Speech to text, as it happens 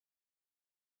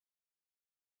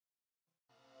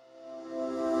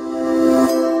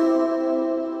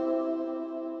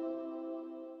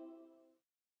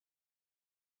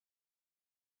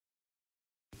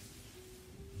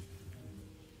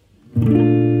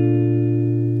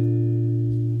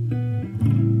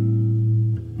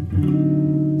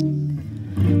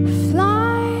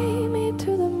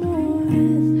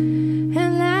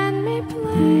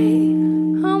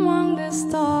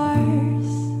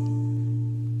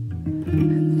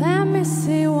Let me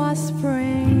see what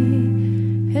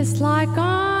spring is like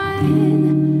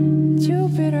on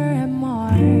Jupiter and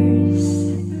Mars.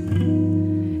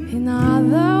 In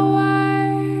other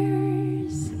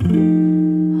words,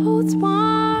 hold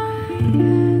my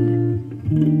hand.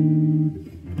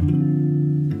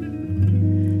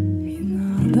 In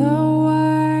other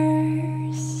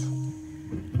words,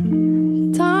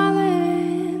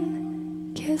 darling,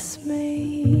 kiss me.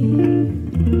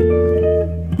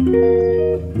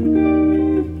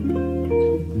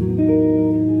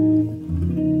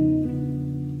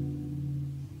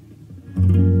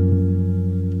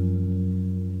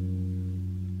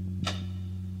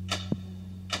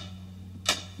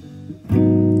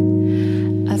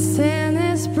 I seen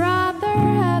his brother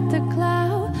at the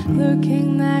cloud,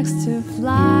 looking next to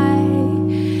fly.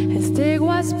 His stick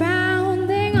was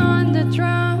pounding on the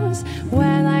drums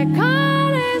when I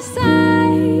caught his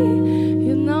eye.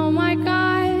 You know, my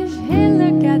gosh, he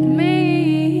looked at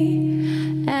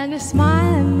me and he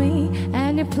smiled at me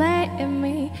and he played at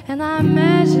me, and I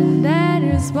imagined that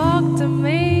he spoke to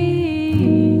me.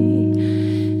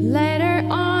 Later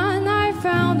on, I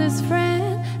found his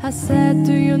friend. I said,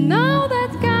 do you know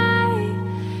that guy?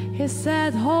 He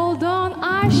said, hold on,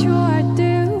 I sure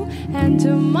do. And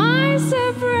to my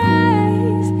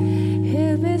surprise,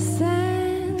 he'll be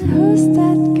saying, who's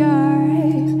that guy?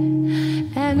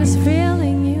 And he's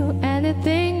feeling you,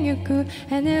 anything you could,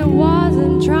 and it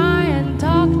wasn't trying to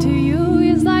talk to you.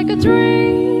 It's like a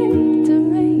dream to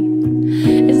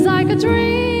me. It's like a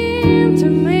dream to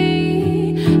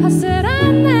me. I said,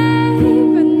 I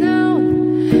never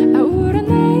known, I wouldn't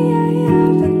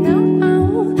ever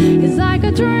know. It's like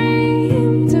a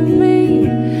dream to me.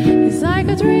 It's like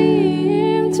a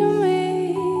dream to me.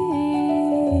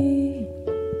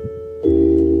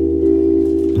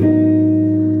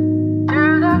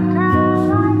 Through the crowd,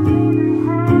 I see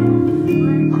her hand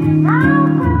reaching out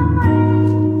to me.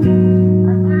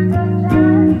 I took a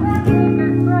chance and took a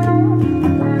breath.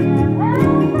 I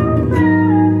took a hand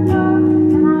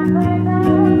and I played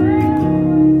everything.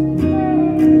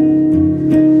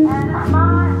 And I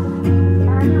smiled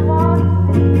and you walked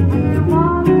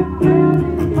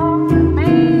really spoke to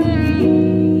me.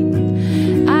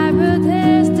 I put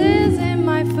his this in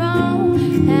my phone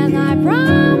and I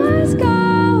promised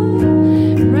gold.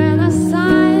 Ran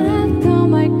aside and told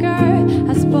my girl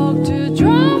I spoke to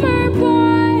drummer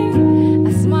boy.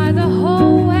 I smiled the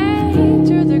whole way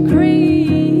to the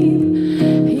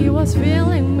cream. He was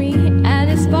feeling me and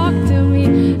he spoke to me.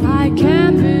 I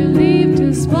can't believe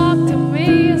you spoke to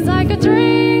me. It's like a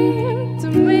dream to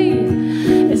me.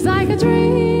 It's like a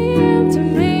dream to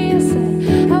me. I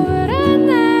said I would have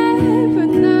never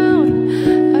known.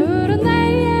 I would have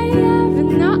never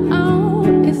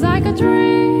known. It's like a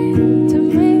dream to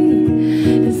me.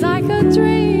 It's like a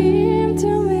dream to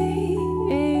me.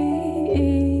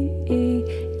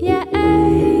 Yeah.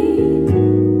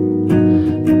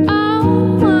 Oh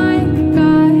my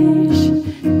gosh,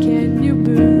 can you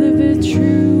believe it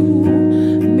true?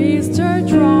 Mr.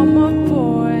 Drummer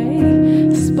Boy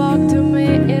spoke to me,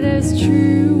 it is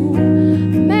true.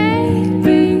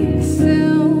 Maybe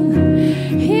soon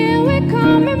he will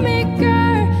come and me,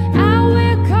 girl. I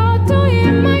will call to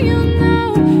him, and you know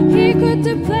he could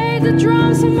to play the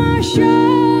drums in my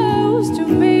shows to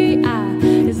me.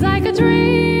 It's like a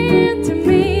dream to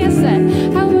me. I said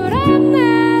I would have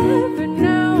never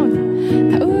known.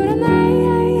 I would have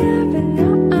never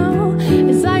known.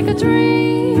 It's like a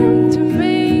dream to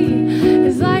me.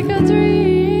 It's like a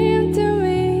dream to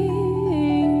me.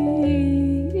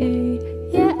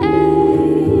 Yeah.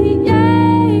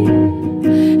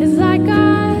 It's like a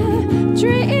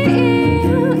dream.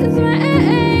 It's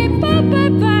my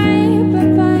bye-bye.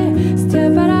 Still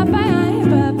bye-bye.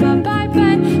 Bye-bye.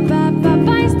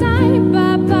 Style.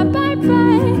 Bye-bye.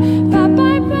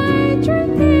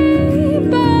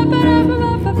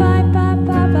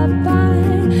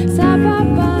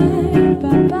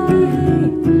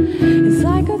 Dream. It's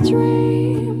like a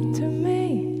dream to me.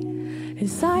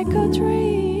 It's like a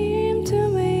dream to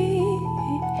me.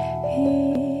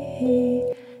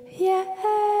 Yeah.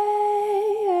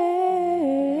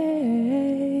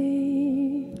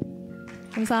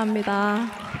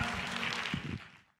 감사합니다.